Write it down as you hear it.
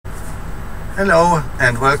Hello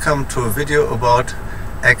and welcome to a video about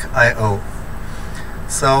AgIO.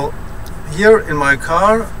 So here in my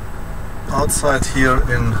car, outside here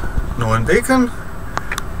in Neuenbeken,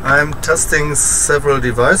 I'm testing several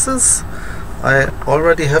devices. I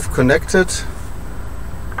already have connected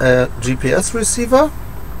a GPS receiver,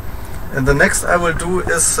 and the next I will do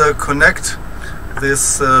is connect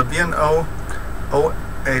this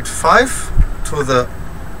BNO085 to the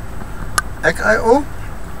AgIO.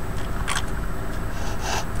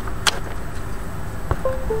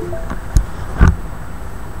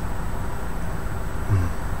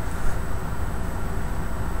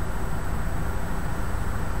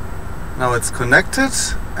 Now it's connected,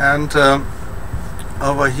 and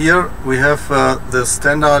over here we have the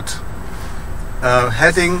standard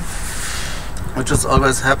heading, which is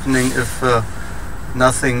always happening if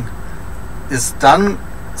nothing is done.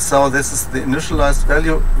 So this is the initialized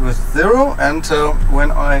value with 0, and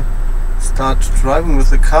when I start driving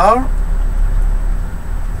with the car,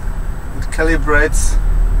 it calibrates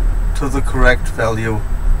to the correct value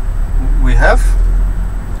we have.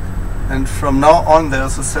 And from now on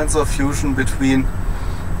there's a sensor fusion between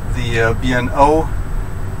the BNO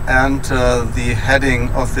and the heading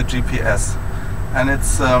of the GPS, and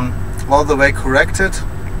it's all the way corrected.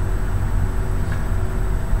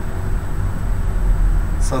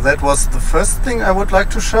 So that was the first thing I would like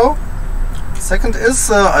to show. Second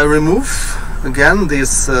is I remove again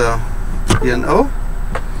this BNO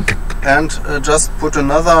and just put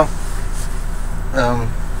another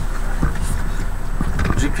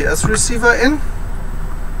GPS receiver in.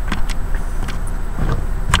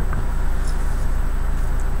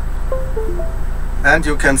 And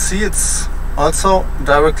you can see it's also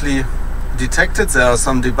directly detected. There are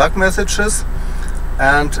some debug messages,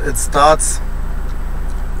 and it starts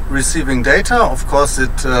receiving data. Of course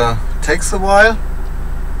it takes a while.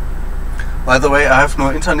 By the way, I have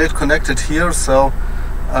no internet connected here, so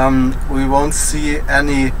we won't see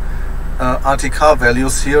any RTK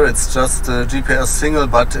values here. It's just GPS single,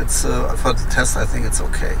 but it's for the test I think it's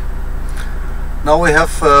okay. Now we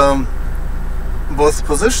have both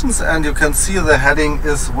positions, and you can see the heading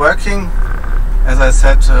is working, as I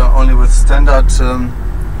said, only with standard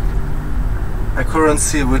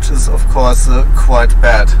accuracy, which is of course quite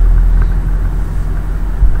bad.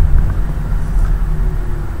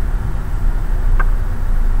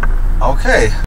 Okay.